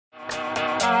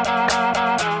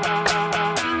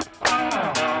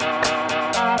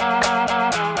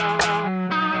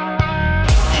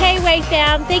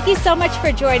Thank you so much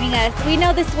for joining us. We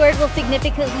know this word will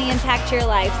significantly impact your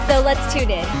life, so let's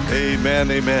tune in. Amen,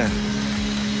 amen.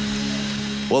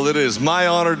 Well, it is my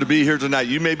honor to be here tonight.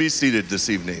 You may be seated this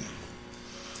evening.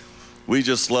 We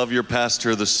just love your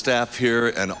pastor, the staff here,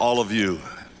 and all of you.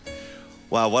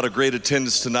 Wow, what a great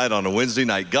attendance tonight on a Wednesday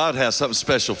night. God has something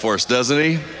special for us, doesn't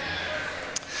he?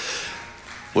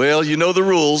 Well, you know the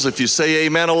rules. If you say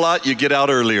amen a lot, you get out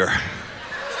earlier.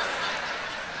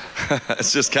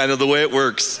 It's just kind of the way it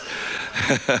works.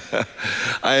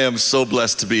 I am so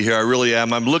blessed to be here. I really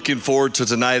am. I'm looking forward to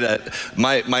tonight.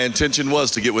 My intention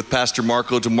was to get with Pastor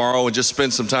Marco tomorrow and just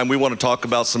spend some time. We want to talk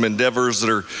about some endeavors that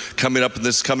are coming up in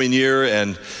this coming year.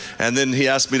 And then he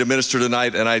asked me to minister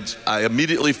tonight, and I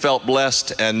immediately felt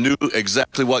blessed and knew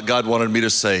exactly what God wanted me to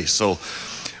say. So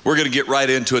we're going to get right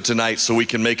into it tonight so we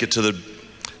can make it to the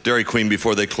Dairy Queen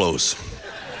before they close.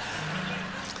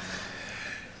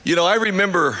 You know, I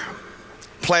remember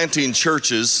planting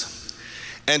churches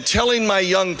and telling my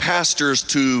young pastors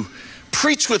to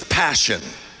preach with passion,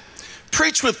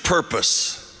 preach with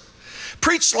purpose,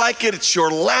 preach like it's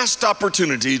your last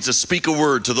opportunity to speak a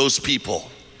word to those people.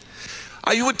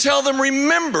 I would tell them,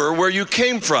 remember where you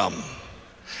came from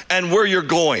and where you're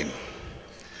going.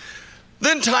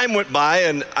 Then time went by,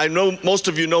 and I know most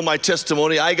of you know my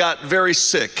testimony. I got very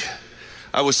sick.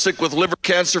 I was sick with liver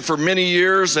cancer for many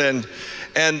years, and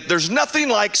there's nothing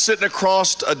like sitting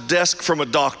across a desk from a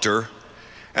doctor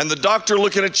and the doctor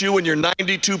looking at you when you're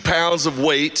 92 pounds of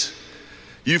weight.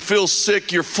 You feel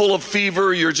sick, you're full of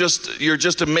fever, you're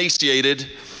just emaciated,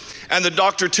 and the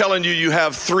doctor telling you you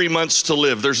have 3 months to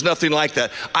live. There's nothing like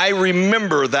that. I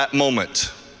remember that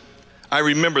moment. I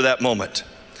remember that moment.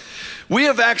 We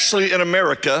have actually in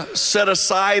America set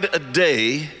aside a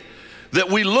day that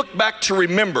we look back to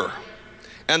remember,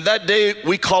 and that day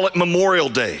we call it Memorial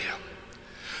Day.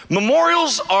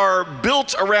 Memorials are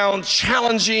built around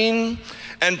challenging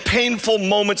and painful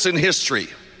moments in history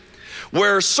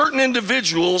where certain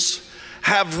individuals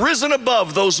have risen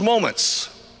above those moments.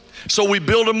 So we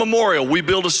build a memorial, we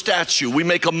build a statue, we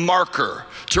make a marker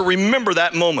to remember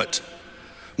that moment.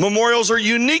 Memorials are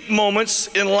unique moments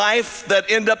in life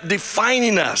that end up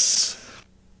defining us.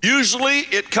 Usually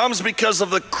it comes because of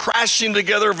the crashing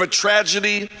together of a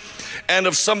tragedy and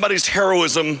of somebody's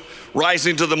heroism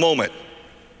rising to the moment.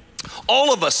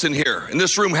 All of us in here, in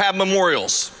this room, have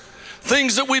memorials,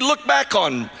 things that we look back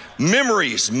on,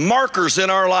 memories, markers in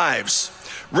our lives.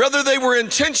 Whether they were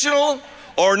intentional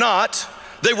or not,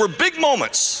 they were big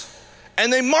moments,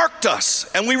 and they marked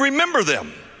us, and we remember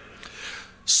them.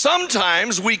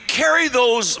 Sometimes we carry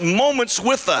those moments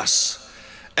with us,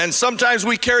 and sometimes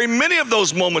we carry many of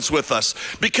those moments with us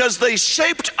because they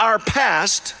shaped our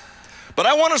past, but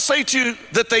I want to say to you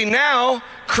that they now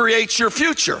create your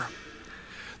future.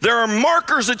 There are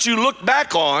markers that you look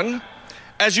back on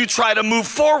as you try to move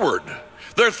forward.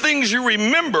 There are things you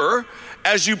remember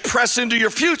as you press into your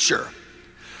future.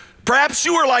 Perhaps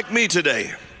you are like me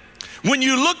today. When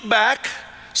you look back,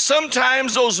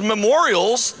 sometimes those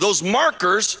memorials, those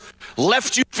markers,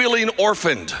 left you feeling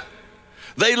orphaned.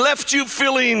 They left you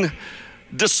feeling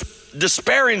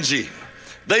disparaging.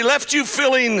 They left you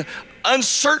feeling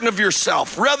uncertain of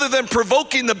yourself. Rather than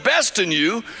provoking the best in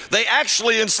you, they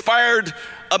actually inspired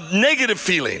a negative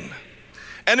feeling.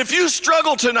 And if you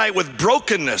struggle tonight with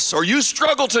brokenness, or you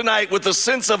struggle tonight with a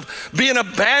sense of being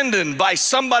abandoned by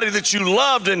somebody that you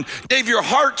loved and gave your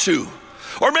heart to,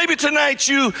 or maybe tonight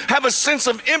you have a sense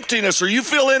of emptiness, or you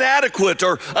feel inadequate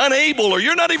or unable, or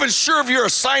you're not even sure of your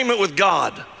assignment with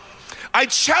God, I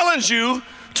challenge you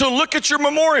to look at your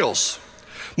memorials.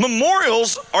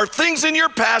 Memorials are things in your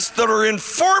past that are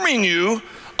informing you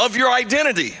of your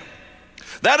identity.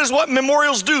 That is what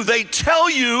memorials do. They tell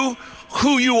you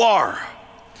who you are.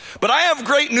 But I have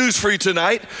great news for you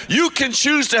tonight. You can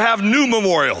choose to have new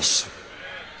memorials.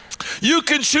 You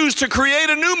can choose to create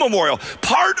a new memorial.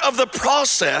 Part of the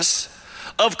process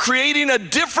of creating a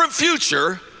different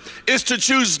future is to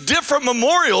choose different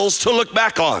memorials to look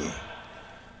back on.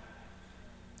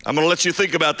 I'm going to let you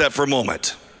think about that for a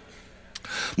moment.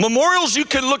 Memorials you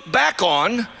can look back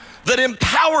on that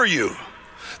empower you,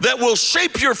 that will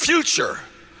shape your future,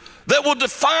 that will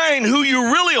define who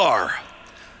you really are.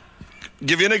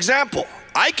 Give you an example.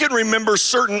 I can remember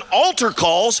certain altar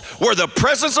calls where the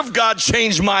presence of God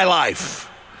changed my life.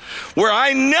 Where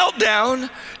I knelt down,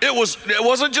 it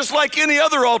wasn't just like any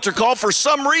other altar call. For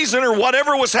some reason or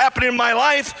whatever was happening in my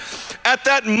life, at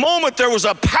that moment there was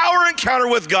a power encounter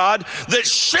with God that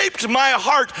shaped my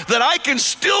heart, that I can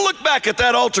still look back at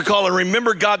that altar call and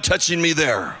remember God touching me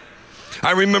there.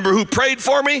 I remember who prayed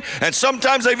for me, and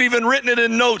sometimes I've even written it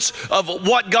in notes of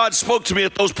what God spoke to me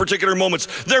at those particular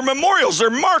moments. They're memorials, they're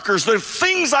markers, they're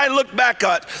things I look back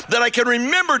at that I can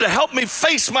remember to help me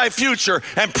face my future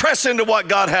and press into what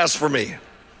God has for me.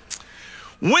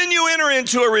 When you enter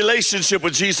into a relationship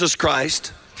with Jesus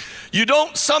Christ, you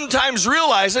don't sometimes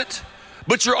realize it,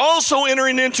 but you're also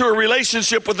entering into a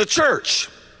relationship with the church.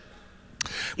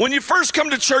 When you first come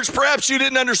to church, perhaps you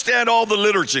didn't understand all the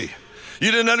liturgy.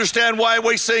 You didn't understand why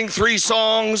we sang 3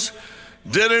 songs,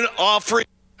 did an offering,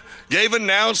 gave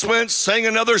announcements, sang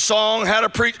another song, had a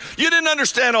preach. You didn't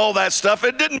understand all that stuff.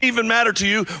 It didn't even matter to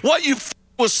you. What you felt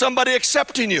was somebody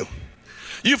accepting you.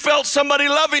 You felt somebody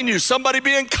loving you, somebody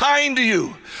being kind to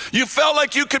you. You felt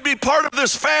like you could be part of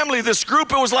this family, this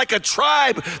group. It was like a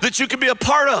tribe that you could be a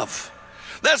part of.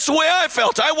 That's the way I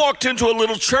felt. I walked into a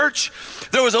little church.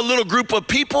 There was a little group of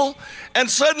people, and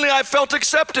suddenly I felt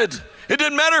accepted. It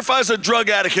didn't matter if I was a drug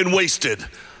addict and wasted.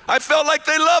 I felt like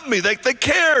they loved me, they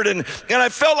cared, and I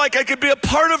felt like I could be a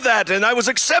part of that, and I was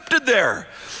accepted there.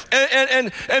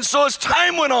 And so as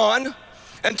time went on,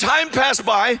 and time passed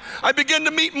by, I began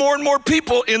to meet more and more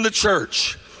people in the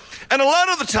church. And a lot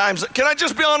of the times, can I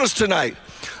just be honest tonight?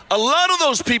 A lot of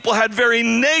those people had very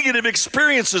negative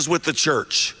experiences with the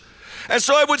church. And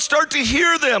so I would start to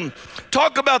hear them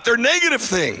talk about their negative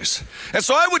things. And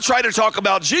so I would try to talk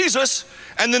about Jesus,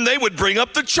 and then they would bring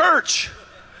up the church.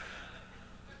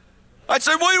 I'd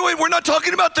say, wait, we're not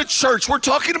talking about the church, we're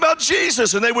talking about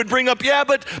Jesus. And they would bring up, yeah,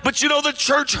 but you know, the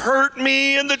church hurt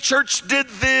me, and the church did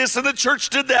this, and the church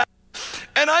did that.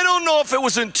 And I don't know if it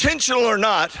was intentional or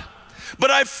not, but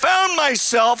I found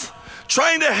myself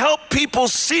trying to help people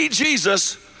see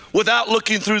Jesus without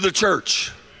looking through the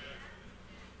church.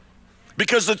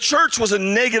 Because the church was a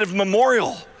negative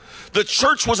memorial. The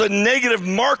church was a negative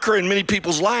marker in many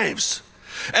people's lives.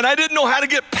 And I didn't know how to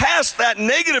get past that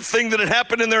negative thing that had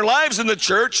happened in their lives in the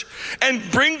church and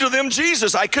bring to them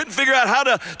Jesus. I couldn't figure out how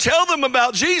to tell them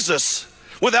about Jesus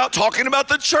without talking about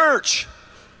the church.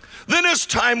 Then as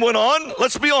time went on,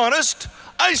 let's be honest,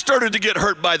 I started to get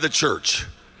hurt by the church.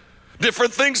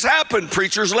 Different things happened.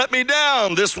 Preachers let me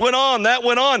down. This went on, that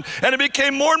went on, and it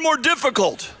became more and more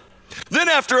difficult. Then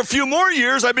after a few more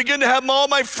years, I began to have all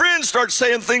my friends start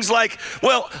saying things like,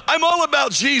 well, I'm all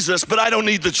about Jesus, but I don't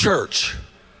need the church.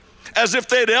 As if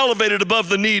they'd elevated above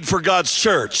the need for God's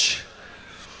church.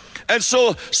 And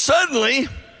so suddenly,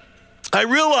 I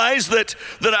realized that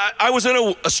I was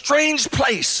in a strange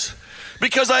place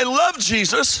because I loved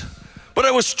Jesus, but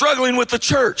I was struggling with the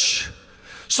church.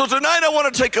 So tonight I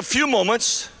want to take a few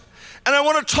moments and I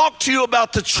want to talk to you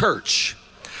about the church.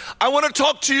 I want to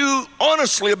talk to you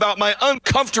honestly about my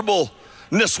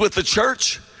uncomfortableness with the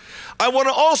church. I want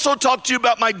to also talk to you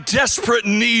about my desperate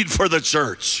need for the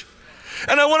church.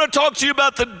 And I want to talk to you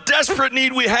about the desperate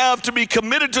need we have to be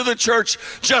committed to the church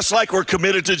just like we're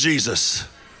committed to Jesus.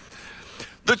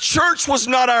 The church was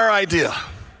not our idea.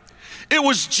 It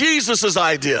was Jesus's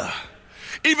idea.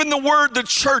 Even the word the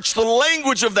church, the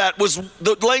language of that was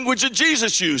the language that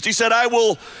Jesus used. He said, I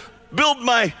will build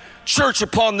my church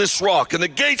upon this rock, and the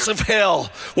gates of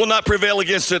hell will not prevail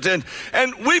against it. And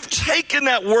we've taken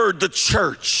that word, the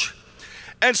church,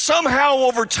 and somehow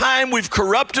over time we've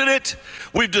corrupted it.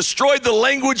 We've destroyed the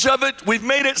language of it. We've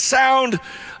made it sound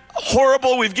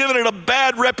horrible. We've given it a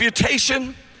bad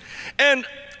reputation. And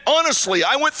honestly,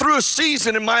 I went through a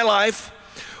season in my life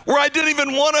where I didn't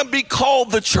even want to be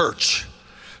called the church.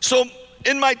 So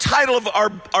in my title of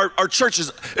our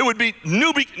churches, it would be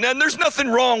New Beginnings. And there's nothing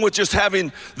wrong with just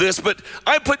having this, but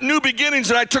I put New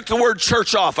Beginnings and I took the word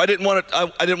church off. I didn't want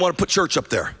to put church up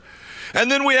there. And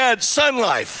then we had Sun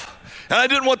Life. And I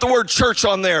didn't want the word church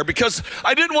on there because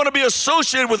I didn't want to be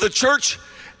associated with a church,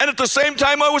 and at the same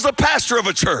time I was a pastor of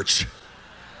a church.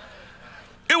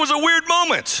 It was a weird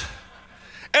moment.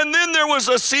 And then there was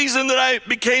a season that I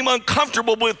became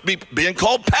uncomfortable with being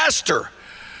called pastor.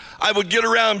 I would get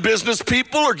around business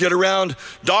people or get around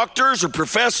doctors or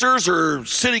professors or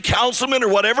city councilmen or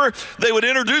whatever. They would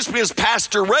introduce me as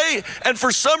Pastor Ray, and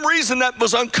for some reason that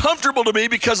was uncomfortable to me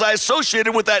because I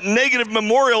associated with that negative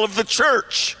memorial of the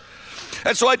church.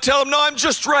 And so I tell them, no, I'm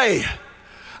just Ray.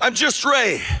 I'm just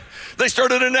Ray. They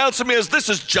started announcing me as, this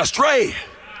is just Ray.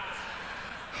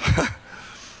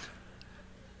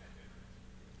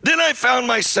 Then I found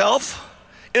myself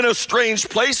in a strange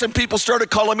place and people started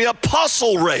calling me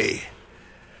Apostle Ray.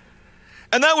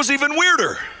 And that was even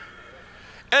weirder.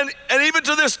 And even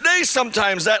to this day,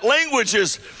 sometimes that language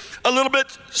is a little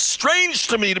bit strange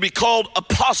to me to be called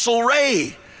Apostle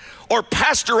Ray or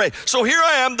Pastor Ray. So here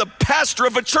I am, the pastor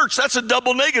of a church. That's a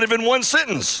double negative in one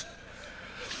sentence.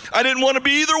 I didn't want to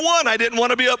be either one. I didn't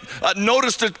want to be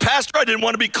noticed as pastor. I didn't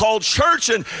want to be called church,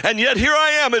 and yet here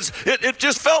I am. It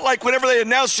just felt like whenever they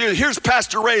announced you, here's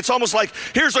Pastor Ray, it's almost like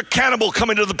here's a cannibal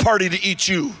coming to the party to eat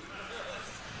you.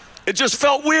 It just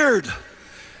felt weird.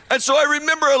 And so I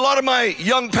remember a lot of my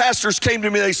young pastors came to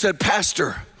me, they said,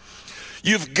 Pastor,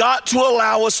 you've got to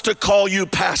allow us to call you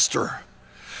pastor.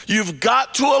 You've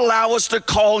got to allow us to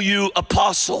call you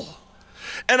apostle.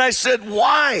 And I said,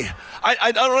 why?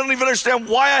 I don't even understand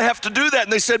why I have to do that.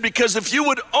 And they said, because if you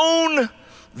would own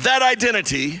that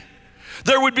identity,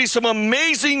 there would be some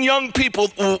amazing young people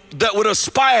that would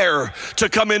aspire to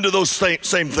come into those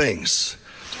same things.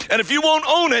 And if you won't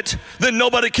own it, then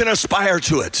nobody can aspire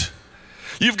to it.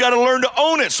 You've got to learn to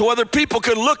own it so other people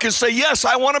can look and say, yes,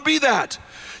 I want to be that.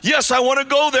 Yes, I want to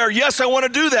go there. Yes, I want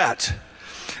to do that.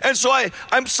 And so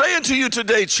I'm saying to you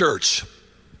today, church,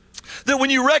 that when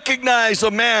you recognize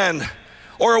a man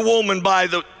or a woman by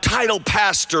the title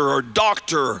pastor or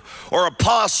doctor or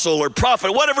apostle or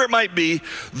prophet, whatever it might be,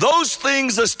 those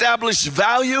things establish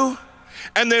value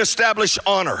and they establish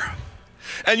honor.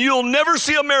 And you'll never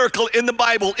see a miracle in the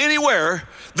Bible anywhere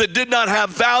that did not have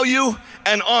value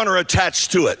and honor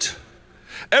attached to it.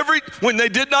 When they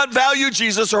did not value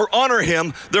Jesus or honor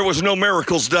him, there was no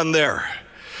miracles done there.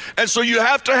 And so you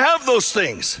have to have those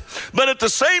things. But at the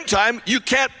same time, you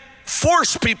can't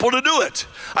force people to do it.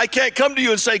 I can't come to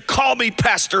you and say, call me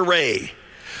Pastor Ray.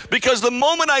 Because the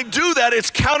moment I do that, it's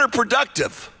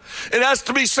counterproductive. It has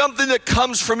to be something that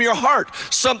comes from your heart,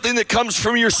 something that comes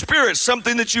from your spirit,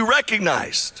 something that you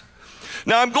recognized.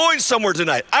 Now I'm going somewhere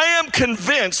tonight. I am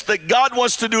convinced that God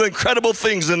wants to do incredible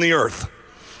things in the earth.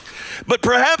 But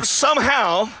perhaps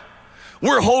somehow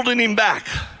we're holding him back.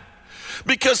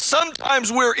 Because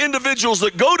sometimes we're individuals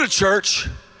that go to church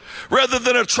rather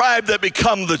than a tribe that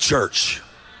become the church.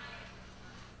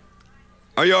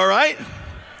 Are you all right?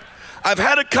 I've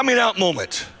had a coming out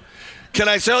moment. Can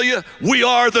I tell you, we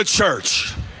are the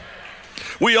church.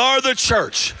 We are the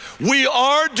church. We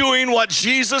are doing what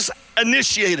Jesus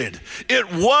initiated.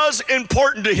 It was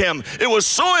important to him. It was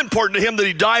so important to him that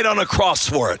he died on a cross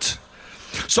for it.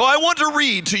 So I want to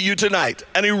read to you tonight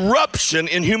an eruption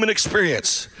in human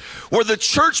experience where the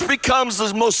church becomes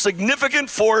the most significant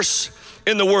force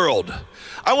in the world.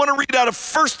 I want to read out of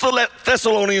 1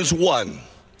 Thessalonians 1,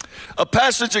 a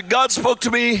passage that God spoke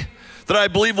to me that I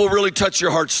believe will really touch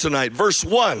your hearts tonight. Verse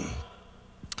 1,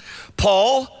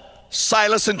 Paul,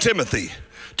 Silas, and Timothy,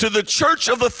 to the church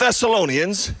of the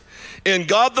Thessalonians, in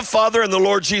God the Father and the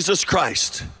Lord Jesus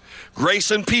Christ,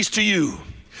 grace and peace to you.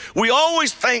 We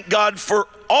always thank God for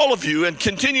all of you and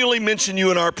continually mention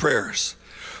you in our prayers.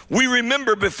 We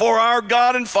remember before our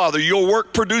God and Father your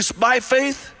work produced by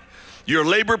faith, your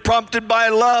labor prompted by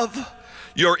love,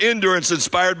 your endurance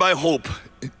inspired by hope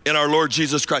in our Lord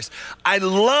Jesus Christ. I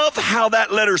love how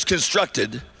that letter is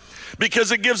constructed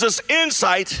because it gives us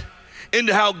insight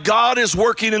into how God is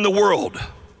working in the world.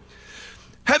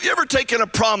 Have you ever taken a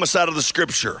promise out of the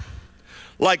scripture?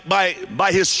 Like by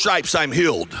his stripes I'm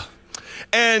healed.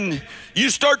 And you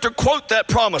start to quote that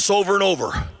promise over and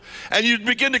over. And you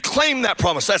begin to claim that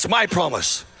promise. That's my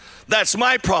promise. That's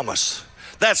my promise.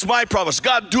 That's my promise.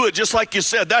 God, do it just like you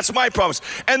said. That's my promise.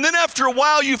 And then after a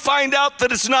while, you find out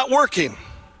that it's not working.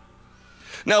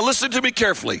 Now listen to me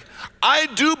carefully. I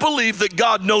do believe that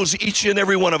God knows each and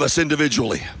every one of us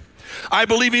individually. I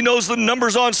believe he knows the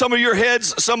numbers on some of your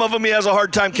heads. Some of them he has a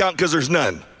hard time counting because there's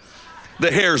none.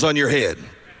 The hairs on your head.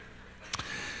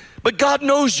 But God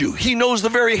knows you. He knows the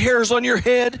very hairs on your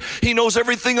head. He knows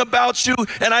everything about you.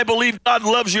 And I believe God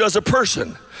loves you as a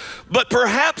person. But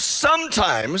perhaps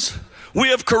sometimes we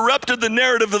have corrupted the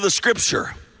narrative of the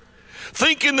scripture,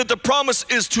 thinking that the promise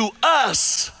is to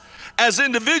us as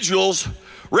individuals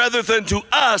rather than to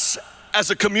us as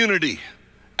a community,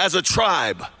 as a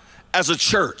tribe, as a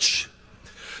church.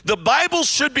 The Bible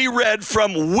should be read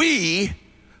from we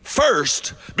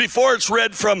first before it's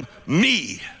read from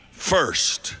me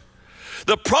first.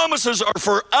 The promises are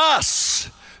for us,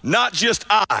 not just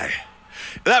I.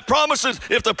 That promise is,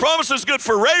 if the promise is good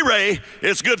for Ray,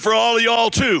 it's good for all of y'all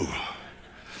too.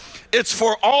 It's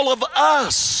for all of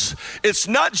us. It's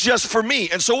not just for me.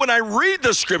 And so when I read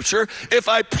the scripture, if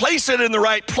I place it in the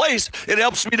right place, it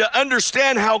helps me to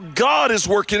understand how God is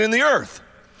working in the earth.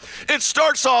 It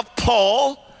starts off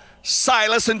Paul,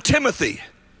 Silas, and Timothy.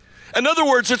 In other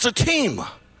words, it's a team.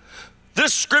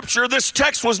 This scripture, this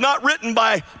text was not written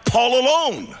by Paul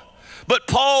alone, but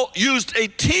Paul used a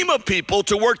team of people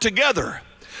to work together.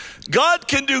 God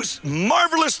can do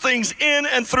marvelous things in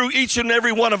and through each and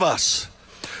every one of us.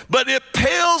 But it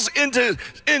pales into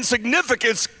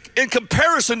insignificance in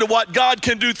comparison to what God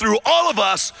can do through all of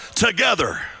us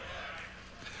together.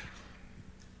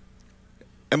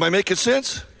 Am I making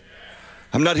sense?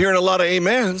 I'm not hearing a lot of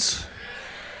amens.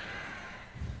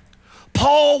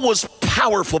 Paul was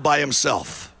powerful by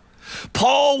himself.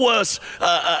 Paul was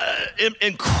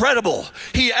incredible.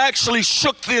 He actually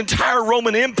shook the entire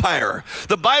Roman Empire.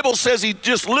 The Bible says he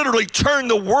just literally turned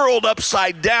the world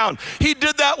upside down. He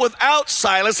did that without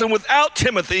Silas and without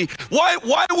Timothy.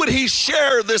 Why would he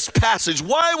share this passage?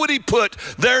 Why would he put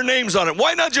their names on it?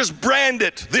 Why not just brand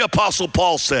it, the Apostle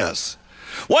Paul says?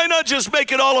 Why not just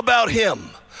make it all about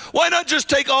him? Why not just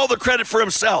take all the credit for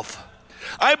himself?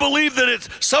 I believe that it's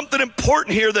something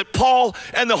important here that Paul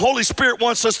and the Holy Spirit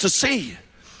wants us to see.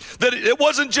 That it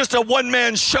wasn't just a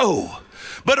one-man show,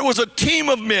 but it was a team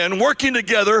of men working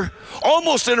together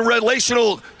almost in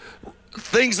relational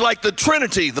things like the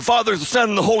Trinity, the Father, the Son,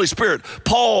 and the Holy Spirit.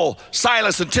 Paul,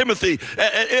 Silas, and Timothy.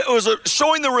 It was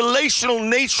showing the relational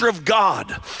nature of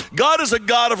God. God is a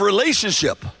God of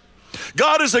relationship.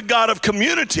 God is a God of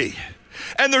community.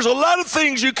 And there's a lot of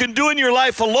things you can do in your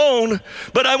life alone,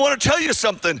 but I want to tell you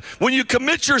something. When you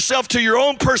commit yourself to your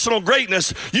own personal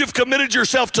greatness, you've committed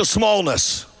yourself to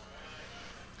smallness.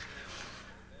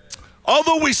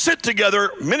 Although we sit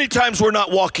together, many times we're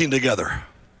not walking together.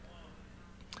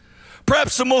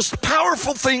 Perhaps the most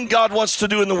powerful thing God wants to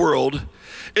do in the world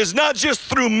is not just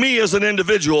through me as an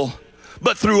individual,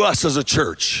 but through us as a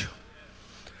church.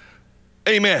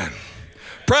 Amen.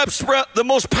 Perhaps the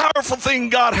most powerful thing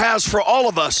God has for all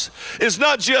of us is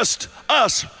not just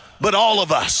us, but all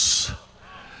of us.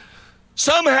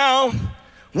 Somehow,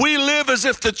 we live as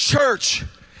if the church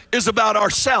is about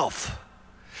ourselves.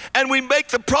 And we make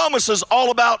the promises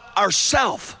all about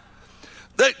ourselves.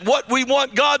 That what we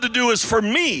want God to do is for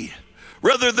me,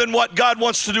 rather than what God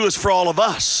wants to do is for all of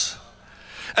us.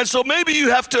 And so maybe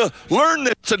you have to learn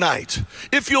this tonight.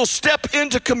 If you'll step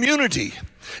into community,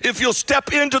 if you'll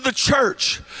step into the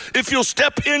church, if you'll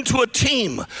step into a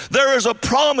team, there is a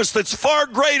promise that's far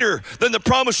greater than the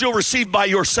promise you'll receive by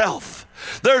yourself.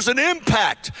 There's an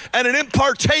impact and an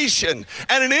impartation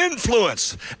and an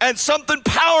influence and something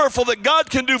powerful that God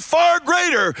can do far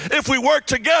greater if we work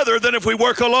together than if we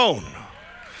work alone.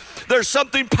 There's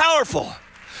something powerful.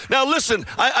 Now listen,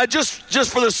 I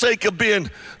just for the sake of being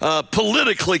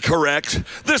politically correct,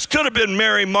 this could have been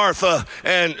Mary, Martha,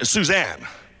 and Suzanne.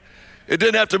 It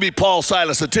didn't have to be Paul,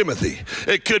 Silas, and Timothy.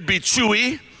 It could be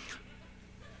Chewy.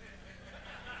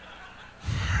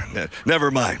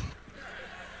 Never mind.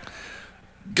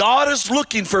 God is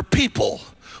looking for people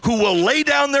who will lay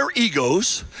down their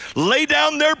egos, lay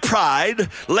down their pride,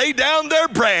 lay down their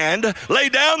brand, lay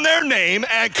down their name,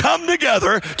 and come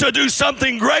together to do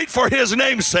something great for his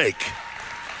name's sake.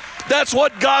 That's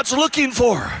what God's looking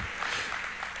for.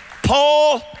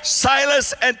 Paul,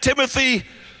 Silas, and Timothy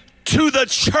to the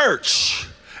church.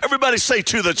 Everybody say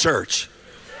to the church.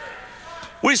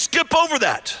 We skip over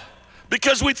that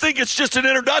because we think it's just an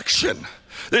introduction.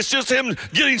 It's just him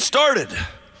getting started.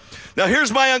 Now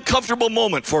here's my uncomfortable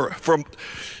moment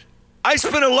I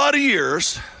spent a lot of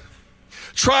years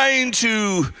trying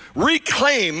to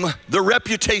reclaim the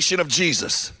reputation of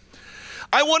Jesus.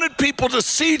 I wanted people to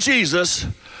see Jesus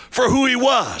for who he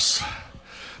was.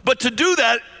 But to do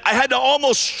that, I had to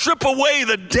almost strip away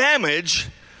the damage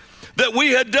that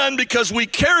we had done because we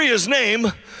carry his name,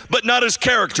 but not his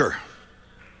character.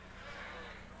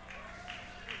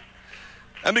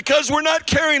 And because we're not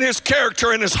carrying his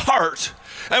character in his heart,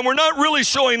 and we're not really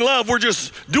showing love, we're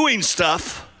just doing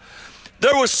stuff,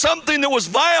 there was something that was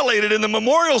violated in the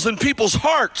memorials in people's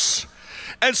hearts.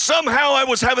 And somehow I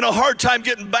was having a hard time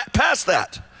getting back past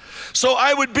that. So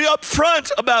I would be up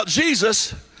front about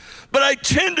Jesus, but I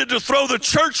tended to throw the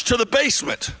church to the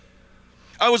basement.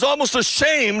 I was almost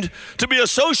ashamed to be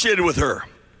associated with her.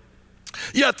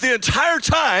 Yet the entire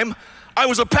time, I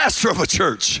was a pastor of a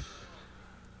church.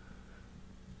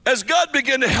 As God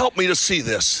began to help me to see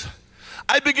this,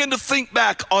 I began to think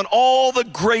back on all the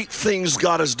great things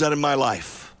God has done in my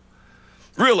life.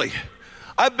 Really,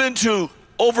 I've been to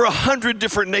over 100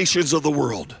 different nations of the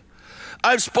world.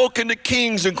 I've spoken to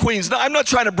kings and queens. Now, I'm not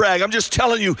trying to brag. I'm just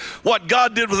telling you what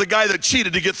God did with a guy that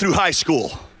cheated to get through high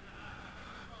school.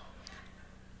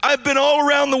 I've been all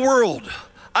around the world.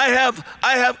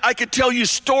 I could tell you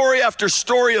story after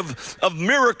story of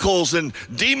miracles and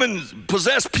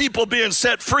demon-possessed people being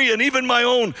set free, and even my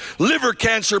own liver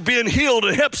cancer being healed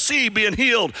and hep C being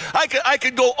healed. I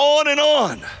could go on and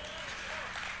on.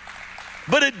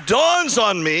 But it dawns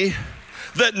on me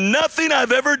that nothing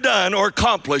I've ever done or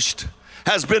accomplished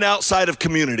has been outside of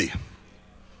community.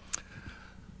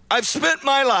 I've spent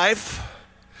my life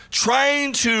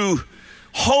trying to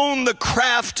hone the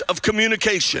craft of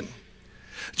communication,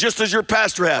 just as your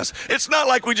pastor has. It's not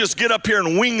like we just get up here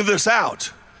and wing this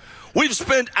out. We've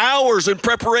spent hours in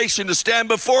preparation to stand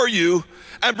before you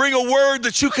and bring a word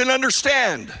that you can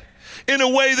understand in a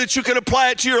way that you can apply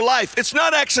it to your life. It's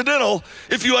not accidental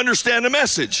if you understand the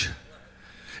message.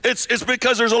 It's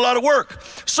because there's a lot of work.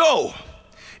 So,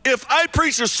 if I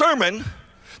preach a sermon,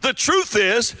 the truth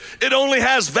is it only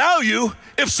has value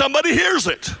if somebody hears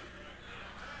it.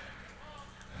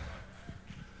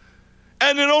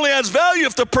 And it only has value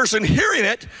if the person hearing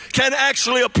it can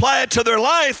actually apply it to their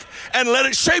life and let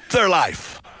it shape their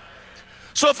life.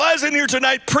 So if I was in here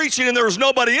tonight preaching and there was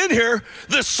nobody in here,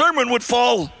 this sermon would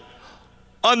fall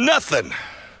on nothing.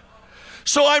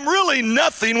 So I'm really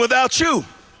nothing without you.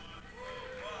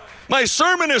 My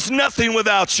sermon is nothing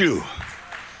without you.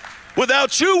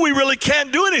 Without you, we really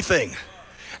can't do anything.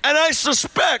 And I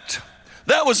suspect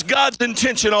that was God's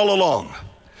intention all along,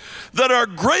 that our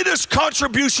greatest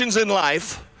contributions in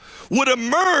life would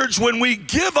emerge when we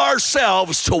give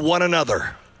ourselves to one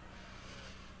another.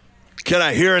 Can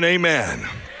I hear an amen?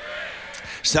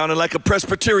 Sounded like a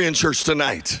Presbyterian church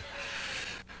tonight.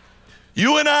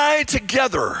 You and I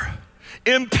together,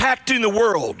 impacting the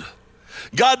world.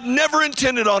 God never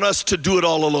intended on us to do it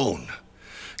all alone.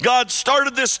 God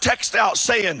started this text out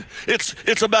saying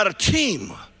it's about a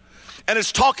team, and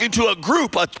it's talking to a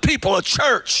group of people, a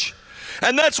church.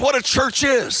 And that's what a church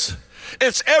is.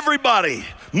 It's everybody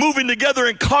moving together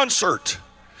in concert.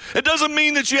 It doesn't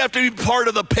mean that you have to be part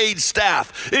of the paid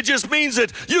staff. It just means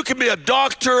that you can be a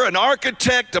doctor, an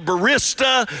architect, a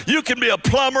barista, you can be a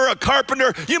plumber, a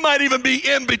carpenter, you might even be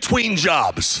in between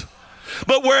jobs.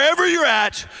 But wherever you're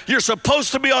at, you're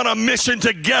supposed to be on a mission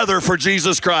together for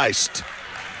Jesus Christ.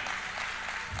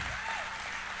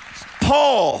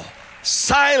 Paul,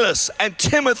 Silas, and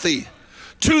Timothy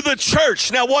to the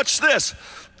church. Now watch this,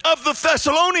 of the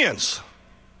Thessalonians.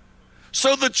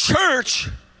 So the church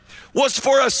was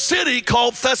for a city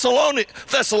called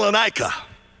Thessalonica.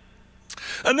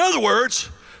 In other words,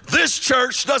 this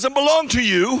church doesn't belong to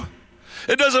you.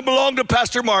 It doesn't belong to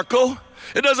Pastor Marco.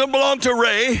 It doesn't belong to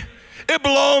Ray. It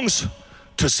belongs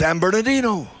to San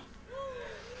Bernardino.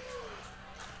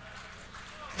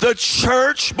 The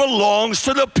church belongs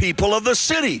to the people of the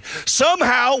city.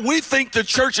 Somehow we think the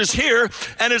church is here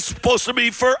and it's supposed to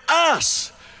be for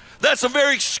us. That's a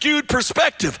very skewed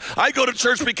perspective. I go to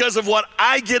church because of what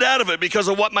I get out of it, because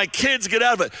of what my kids get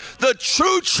out of it. The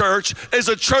true church is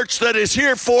a church that is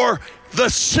here for the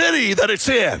city that it's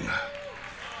in.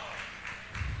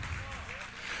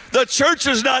 The church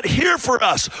is not here for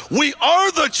us. We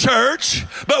are the church,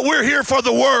 but we're here for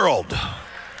the world.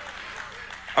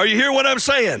 Are you hearing what I'm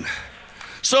saying?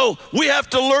 So we have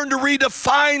to learn to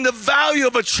redefine the value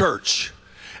of a church.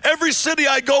 Every city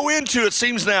I go into, it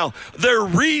seems now, they're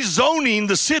rezoning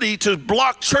the city to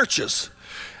block churches.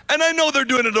 And I know they're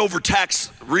doing it over tax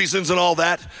reasons and all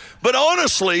that. But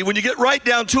honestly, when you get right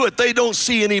down to it, they don't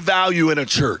see any value in a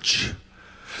church.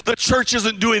 The church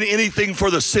isn't doing anything for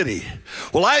the city.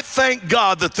 Well, I thank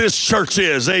God that this church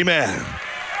is. Amen.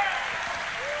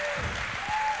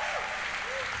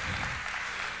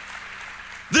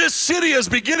 This city is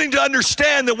beginning to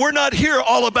understand that we're not here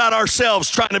all about ourselves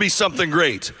trying to be something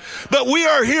great, but we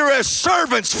are here as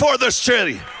servants for the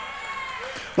city.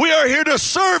 We are here to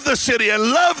serve the city and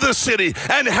love the city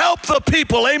and help the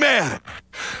people. Amen.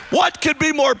 What could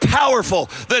be more powerful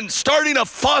than starting a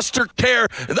foster care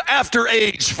after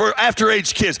age for after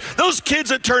age kids? Those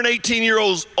kids that turn 18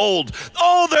 years old,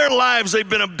 all their lives they've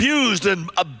been abused and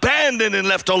abandoned and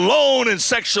left alone and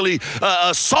sexually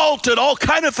assaulted, all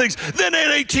kind of things. Then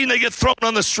at 18 they get thrown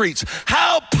on the streets.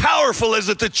 How powerful is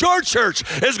it that your church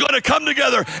is going to come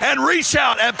together and reach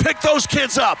out and pick those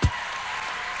kids up?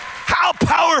 How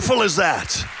powerful is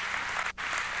that?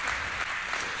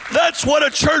 That's what a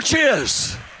church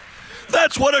is.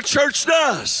 That's what a church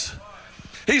does.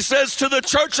 He says to the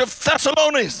church of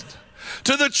Thessalonians,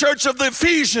 to the church of the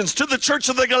Ephesians, to the church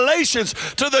of the Galatians,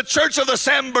 to the church of the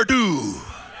San Bernardino.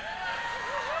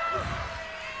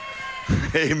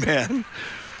 Amen.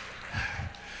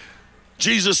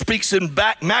 Jesus speaks in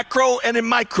macro and in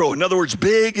micro. In other words,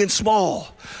 big and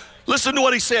small. Listen to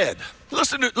what he said.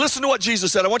 Listen to what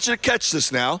Jesus said. I want you to catch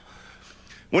this now.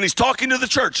 When he's talking to the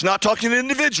church, not talking to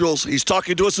individuals, he's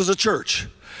talking to us as a church.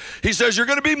 He says, you're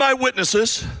going to be my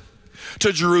witnesses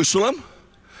to Jerusalem,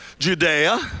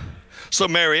 Judea,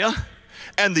 Samaria,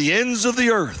 and the ends of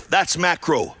the earth. That's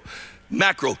macro.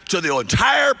 Macro, to the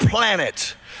entire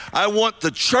planet. I want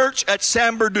the church at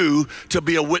San Bernardino to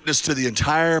be a witness to the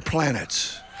entire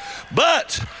planet.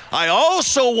 But I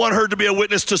also want her to be a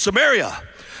witness to Samaria.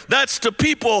 That's to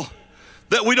people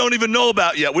that we don't even know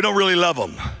about yet. We don't really love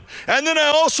them. And then I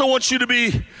also want you to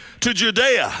be to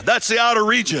Judea. That's the outer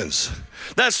regions.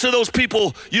 That's to those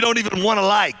people you don't even want to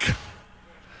like.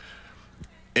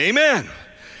 Amen.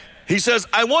 He says,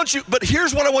 I want you, but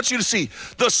here's what I want you to see.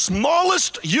 The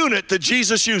smallest unit that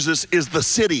Jesus uses is the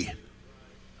city.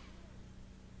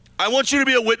 I want you to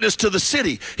be a witness to the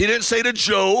city. He didn't say to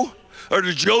Joe or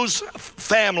to Joe's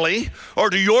family or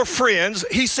to your friends.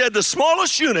 He said the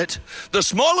smallest unit, the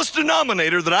smallest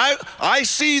denominator that I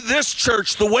see this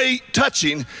church the way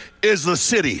touching is the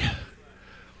city.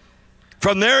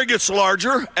 From there it gets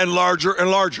larger and larger and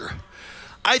larger.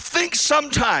 I think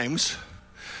sometimes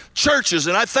churches,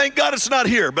 and I thank God it's not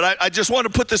here, but I just want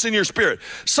to put this in your spirit.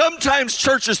 Sometimes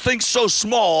churches think so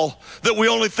small that we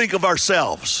only think of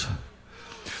ourselves.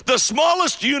 The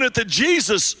smallest unit that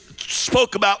Jesus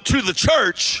spoke about to the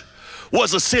church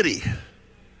was a city.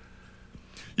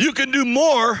 You can do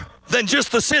more than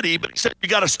just the city, but he said you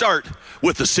got to start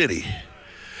with the city.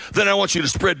 Then I want you to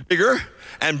spread bigger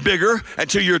and bigger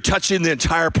until you're touching the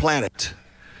entire planet.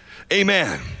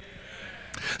 Amen.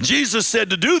 Jesus said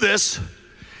to do this,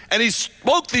 and he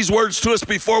spoke these words to us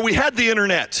before we had the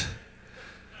internet,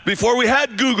 before we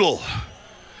had Google.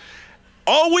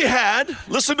 All we had,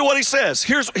 listen to what he says.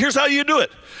 Here's how you do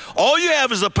it. All you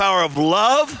have is the power of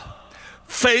love,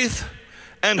 faith,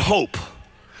 and hope.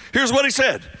 Here's what he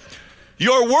said.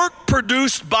 Your work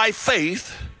produced by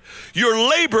faith, your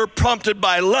labor prompted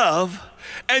by love,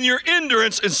 and your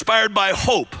endurance inspired by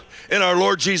hope in our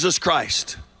Lord Jesus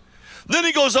Christ. Then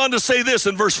he goes on to say this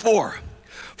in verse 4.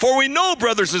 For we know,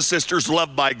 brothers and sisters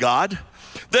loved by God,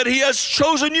 that he has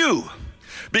chosen you,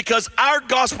 because our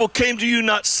gospel came to you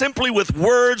not simply with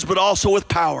words, but also with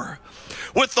power,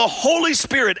 with the Holy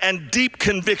Spirit and deep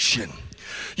conviction.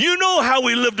 You know how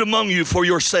we lived among you for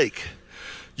your sake.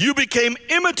 You became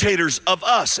imitators of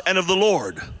us and of the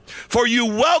Lord, for you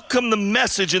welcomed the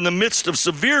message in the midst of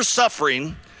severe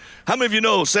suffering. How many of you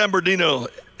know San Bernardino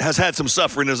has had some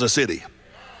suffering as a city?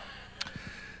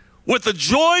 With the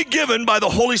joy given by the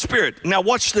Holy Spirit. Now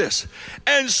watch this.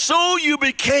 And so you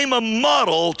became a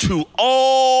model to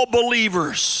all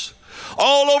believers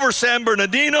all over San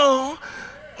Bernardino,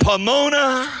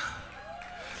 Pomona.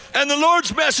 And the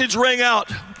Lord's message rang out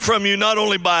from you not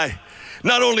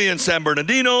only in San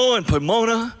Bernardino and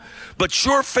Pomona, but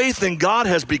your faith in God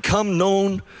has become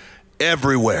known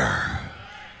everywhere.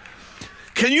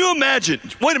 Can you imagine,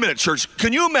 wait a minute, church,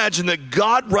 can you imagine that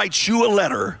God writes you a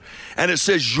letter and it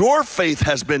says your faith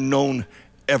has been known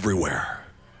everywhere?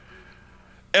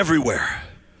 Everywhere.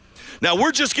 Now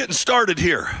we're just getting started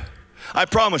here. I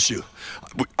promise you.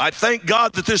 I thank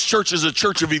God that this church is a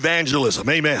church of evangelism.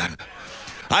 Amen.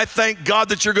 I thank God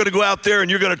that you're going to go out there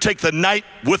and you're going to take the night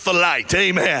with the light.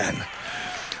 Amen.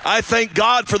 I thank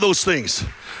God for those things.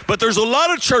 But there's a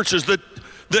lot of churches that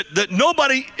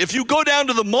nobody, if you go down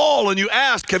to the mall and you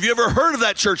ask, have you ever heard of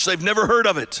that church? They've never heard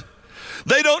of it.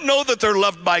 They don't know that they're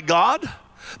loved by God.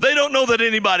 They don't know that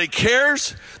anybody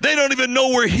cares. They don't even know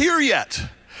we're here yet.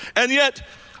 And yet,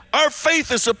 our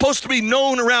faith is supposed to be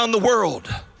known around the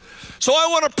world. So I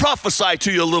want to prophesy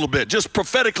to you a little bit, just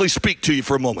prophetically speak to you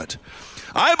for a moment.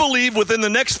 I believe within the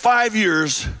next 5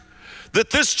 years that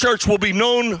this church will be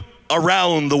known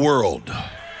around the world.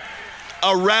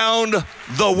 Around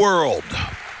the world.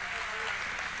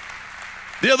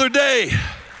 The other day,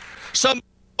 someone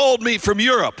called me from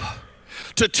Europe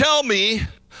to tell me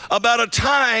about a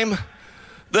time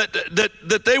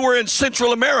that they were in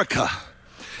Central America.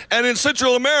 And in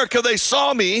Central America, they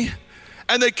saw me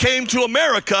and they came to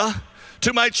America,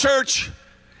 to my church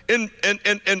in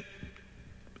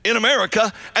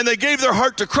America, and they gave their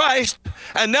heart to Christ,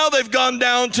 and now they've gone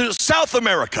down to South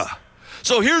America.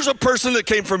 So here's a person that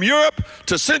came from Europe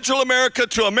to Central America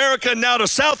to America, now to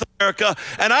South America,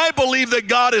 and I believe that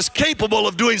God is capable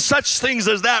of doing such things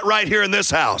as that right here in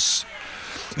this house.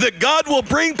 That God will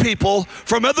bring people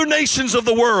from other nations of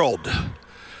the world.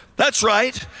 That's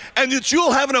right. And that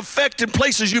you'll have an effect in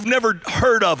places you've never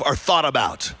heard of or thought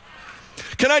about.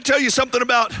 Can I tell you something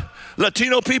about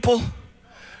Latino people?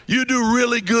 You do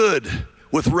really good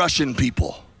with Russian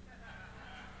people.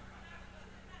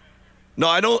 No,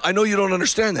 I know you don't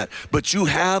understand that, but you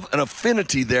have an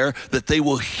affinity there that they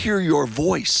will hear your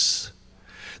voice.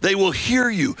 They will hear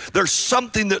you. There's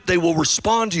something that they will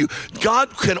respond to you.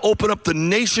 God can open up the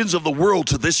nations of the world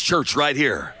to this church right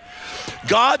here.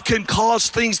 God can cause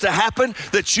things to happen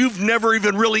that you've never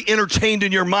even really entertained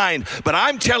in your mind. But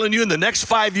I'm telling you, in the next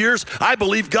 5 years, I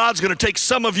believe God's going to take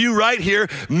some of you right here,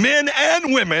 men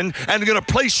and women, and going to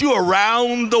place you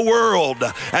around the world.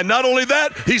 And not only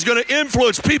that, he's going to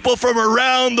influence people from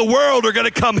around the world are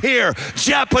going to come here.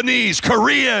 Japanese,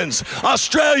 Koreans,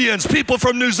 Australians, people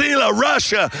from New Zealand,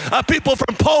 Russia, people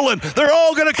from Poland. They're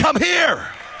all going to come here.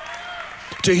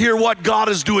 to hear what God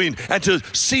is doing and to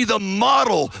see the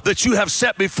model that you have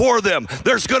set before them.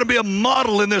 There's going to be a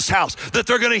model in this house that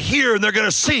they're going to hear and they're going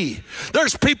to see.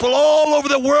 There's people all over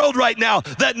the world right now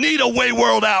that need a Way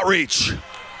World outreach.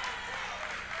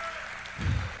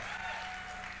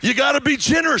 You got to be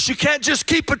generous. You can't just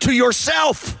keep it to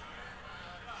yourself.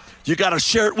 You got to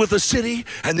share it with the city,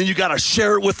 and then you got to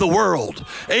share it with the world.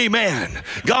 Amen.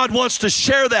 God wants to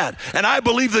share that, and I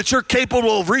believe that you're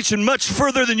capable of reaching much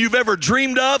further than you've ever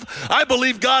dreamed of. I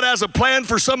believe God has a plan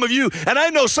for some of you, and I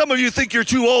know some of you think you're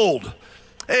too old.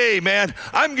 Hey, man,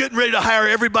 I'm getting ready to hire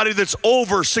everybody that's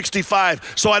over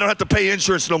 65 so I don't have to pay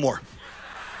insurance no more.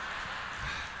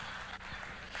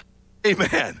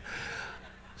 Amen.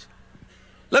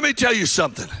 Let me tell you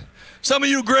something. Some of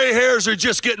you gray hairs are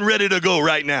just getting ready to go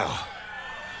right now.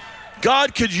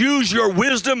 God could use your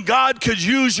wisdom. God could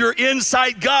use your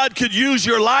insight. God could use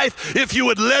your life if you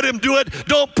would let him do it.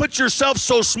 Don't put yourself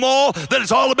so small that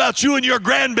it's all about you and your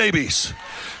grandbabies.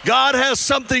 God has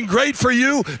something great for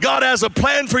you. God has a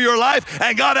plan for your life,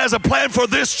 and God has a plan for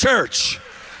this church.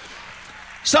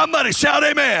 Somebody shout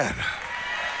amen.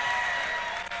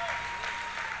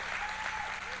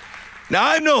 Now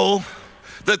I know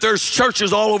that there's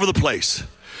churches all over the place,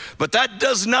 but that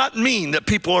does not mean that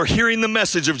people are hearing the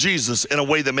message of Jesus in a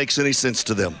way that makes any sense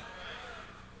to them.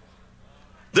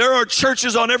 There are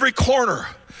churches on every corner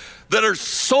that are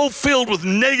so filled with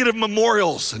negative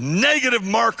memorials, negative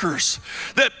markers,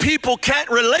 that people can't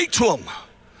relate to them.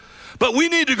 But we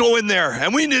need to go in there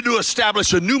and we need to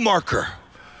establish a new marker,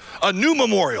 a new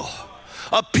memorial,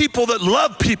 of people that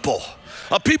love people,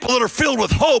 of people that are filled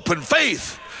with hope and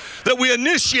faith, that we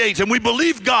initiate and we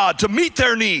believe God to meet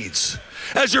their needs.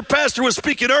 As your pastor was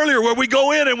speaking earlier, where we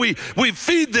go in and we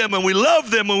feed them and we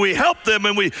love them and we help them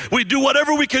and we do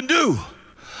whatever we can do.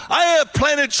 I have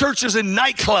planted churches in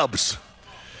nightclubs.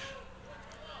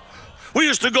 We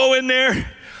used to go in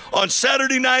there on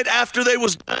Saturday night after they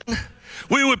was done.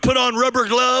 We would put on rubber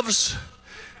gloves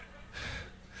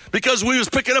because we was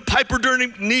picking up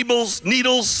hypodermic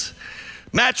needles,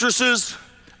 mattresses,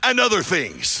 and other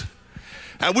things.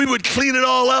 And we would clean it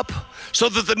all up so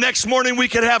that the next morning we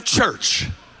could have church.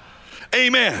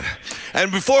 Amen.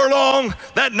 And before long,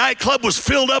 that nightclub was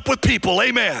filled up with people.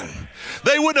 Amen.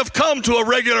 They wouldn't have come to a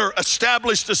regular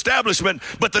established establishment,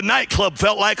 but the nightclub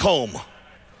felt like home.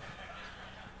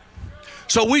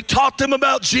 So we taught them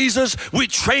about Jesus, we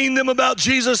trained them about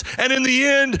Jesus, and in the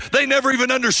end, they never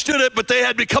even understood it, but they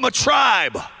had become a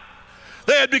tribe.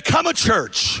 They had become a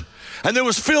church, and they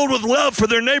was filled with love for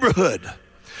their neighborhood.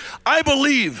 I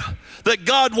believe that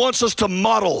God wants us to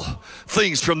model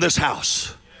things from this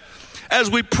house.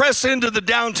 As we press into the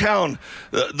downtown,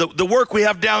 the work we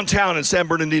have downtown in San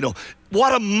Bernardino,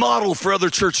 what a model for other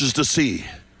churches to see.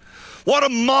 What a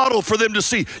model for them to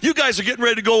see. You guys are getting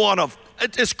ready to go on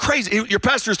it's crazy. Your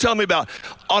pastor is telling me about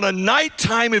on a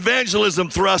nighttime evangelism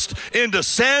thrust into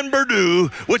San Bernardino,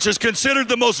 which is considered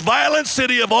the most violent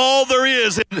city of all there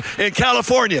is in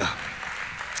California.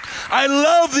 I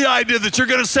love the idea that you're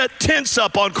going to set tents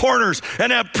up on corners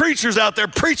and have preachers out there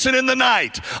preaching in the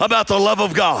night about the love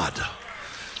of God.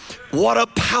 What a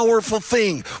powerful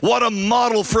thing. What a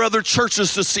model for other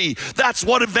churches to see. That's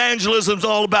what evangelism's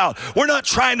all about. We're not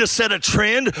trying to set a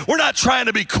trend. We're not trying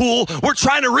to be cool. We're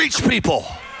trying to reach people.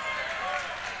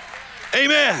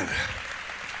 Amen.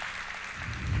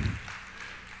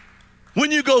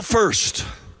 When you go first,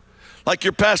 like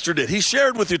your pastor did, he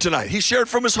shared with you tonight. He shared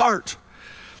from his heart.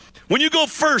 When you go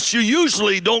first, you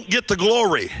usually don't get the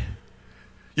glory.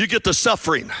 You get the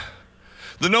suffering,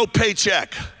 the no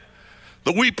paycheck,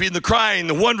 the weeping, the crying,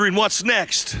 the wondering what's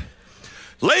next.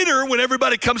 Later, when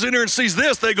everybody comes in here and sees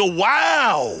this, they go,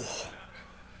 wow.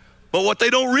 But what they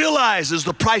don't realize is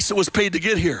the price that was paid to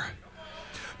get here.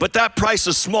 But that price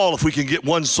is small if we can get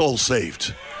one soul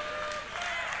saved.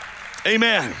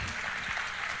 Amen.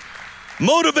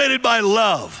 Motivated by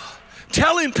love,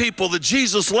 telling people that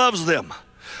Jesus loves them.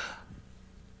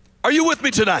 Are you with me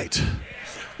tonight?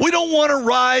 We don't want to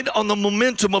ride on the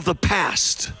momentum of the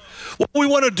past. What we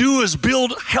want to do is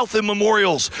build healthy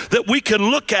memorials that we can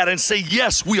look at and say,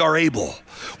 yes, we are able.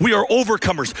 We are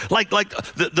overcomers. Like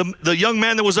the young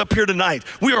man that was up here tonight.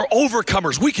 We are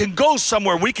overcomers. We can go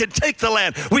somewhere. We can take the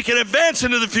land. We can advance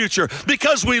into the future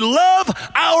because we love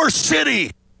our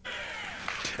city.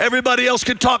 Everybody else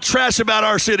can talk trash about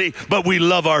our city, but we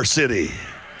love our city.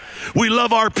 We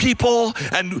love our people,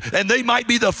 and they might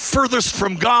be the furthest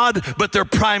from God, but they're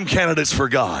prime candidates for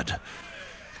God.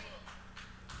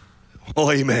 Oh,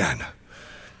 amen.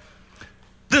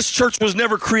 This church was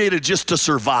never created just to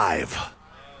survive.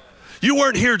 You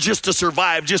weren't here just to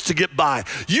survive, just to get by.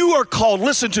 You are called,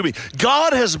 listen to me,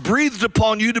 God has breathed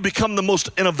upon you to become the most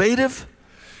innovative,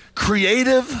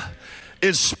 creative,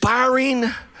 inspiring,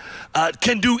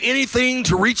 can do anything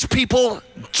to reach people.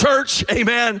 Church,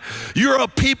 amen. You're a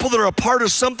people that are a part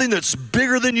of something that's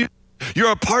bigger than you.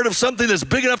 You're a part of something that's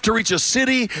big enough to reach a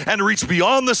city and reach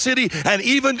beyond the city and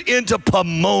even into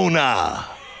Pomona.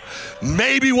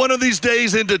 Maybe one of these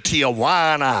days into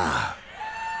Tijuana.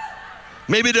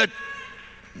 Maybe to,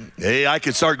 hey, I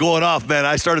could start going off, man.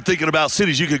 I started thinking about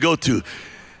cities you could go to.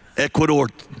 Ecuador.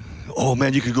 Oh,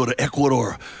 man, you could go to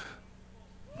Ecuador.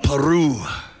 Peru.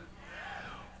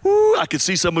 Ooh, I could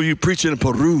see some of you preaching in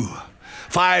Peru.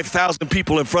 5,000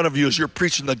 people in front of you as you're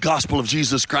preaching the gospel of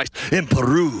Jesus Christ in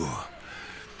Peru.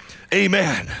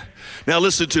 Amen. Now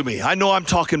listen to me. I know I'm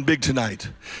talking big tonight,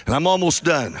 and I'm almost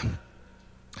done.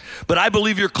 But I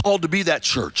believe you're called to be that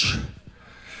church.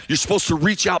 You're supposed to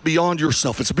reach out beyond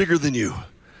yourself. It's bigger than you.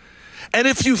 And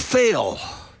if you fail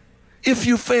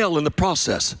in the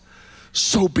process,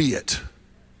 so be it.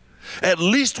 At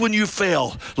least when you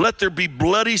fail, let there be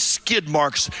bloody skid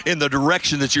marks in the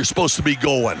direction that you're supposed to be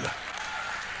going.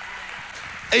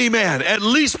 Amen. At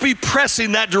least be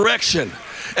pressing that direction.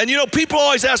 And you know, people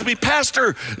always ask me,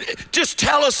 Pastor, just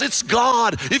tell us it's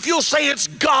God. If you'll say it's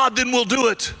God, then we'll do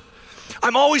it.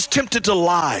 I'm always tempted to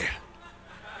lie.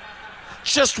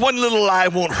 Just one little lie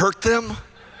won't hurt them.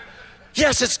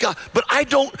 Yes, it's God. But I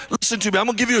don't, listen to me, I'm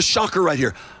gonna give you a shocker right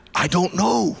here. I don't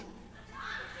know.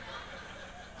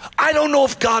 I don't know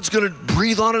if God's gonna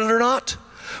breathe on it or not,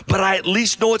 but I at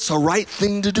least know it's the right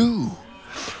thing to do.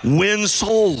 Win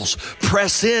souls,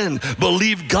 press in,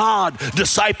 believe God,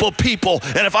 disciple people.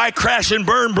 And if I crash and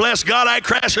burn, bless God, I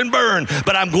crash and burn.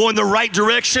 But I'm going the right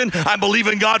direction. I'm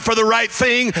believing God for the right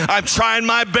thing. I'm trying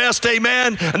my best,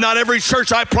 amen. And not every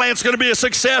church I plant is going to be a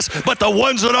success, but the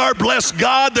ones that are, bless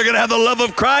God, they're going to have the love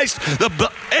of Christ.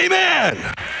 Amen.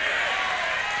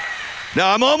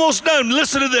 Now I'm almost done.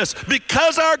 Listen to this.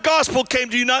 Because our gospel came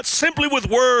to you not simply with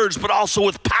words, but also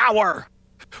with power,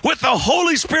 with the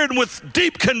Holy Spirit and with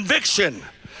deep conviction.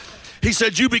 He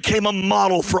said you became a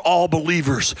model for all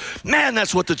believers. Man,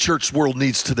 that's what the church world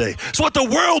needs today. It's what the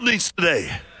world needs today.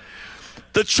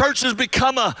 The church has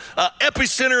become a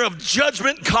epicenter of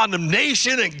judgment, and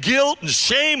condemnation, and guilt, and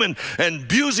shame, and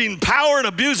abusing power and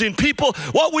abusing people.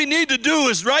 What we need to do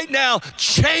is right now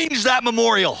change that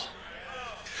memorial.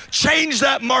 Change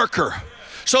that marker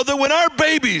so that when our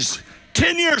babies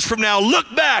 10 years from now look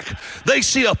back, they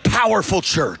see a powerful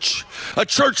church, a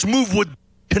church moved with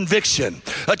conviction,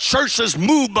 a church that's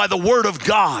moved by the word of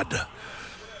God.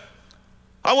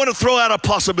 I want to throw out a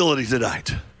possibility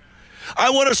tonight.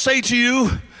 I want to say to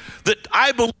you that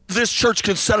I believe this church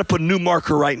can set up a new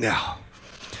marker right now.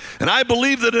 And I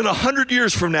believe that in 100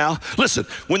 years from now, listen,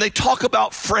 when they talk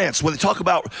about France, when they talk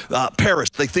about Paris,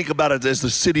 they think about it as the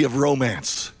city of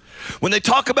romance. When they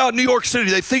talk about New York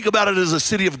City, they think about it as a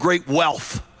city of great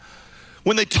wealth.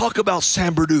 When they talk about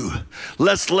San Bernardino,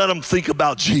 let's let them think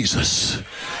about Jesus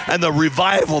and the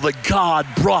revival that God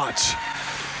brought.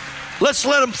 Let's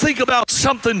let them think about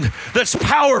something that's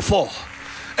powerful.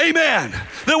 Amen.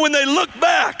 That when they look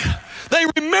back, they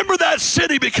remember that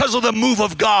city because of the move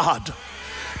of God,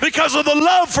 because of the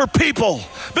love for people,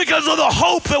 because of the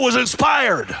hope that was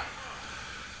inspired.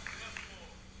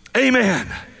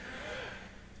 Amen.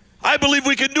 I believe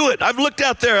we can do it. I've looked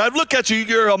out there. I've looked at you.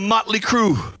 You're a motley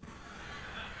crew.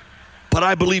 But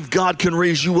I believe God can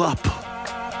raise you up.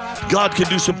 God can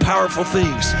do some powerful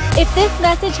things. If this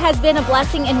message has been a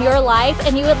blessing in your life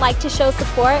and you would like to show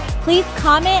support, please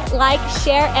comment, like,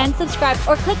 share, and subscribe,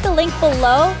 or click the link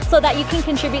below so that you can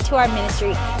contribute to our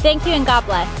ministry. Thank you and God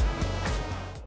bless.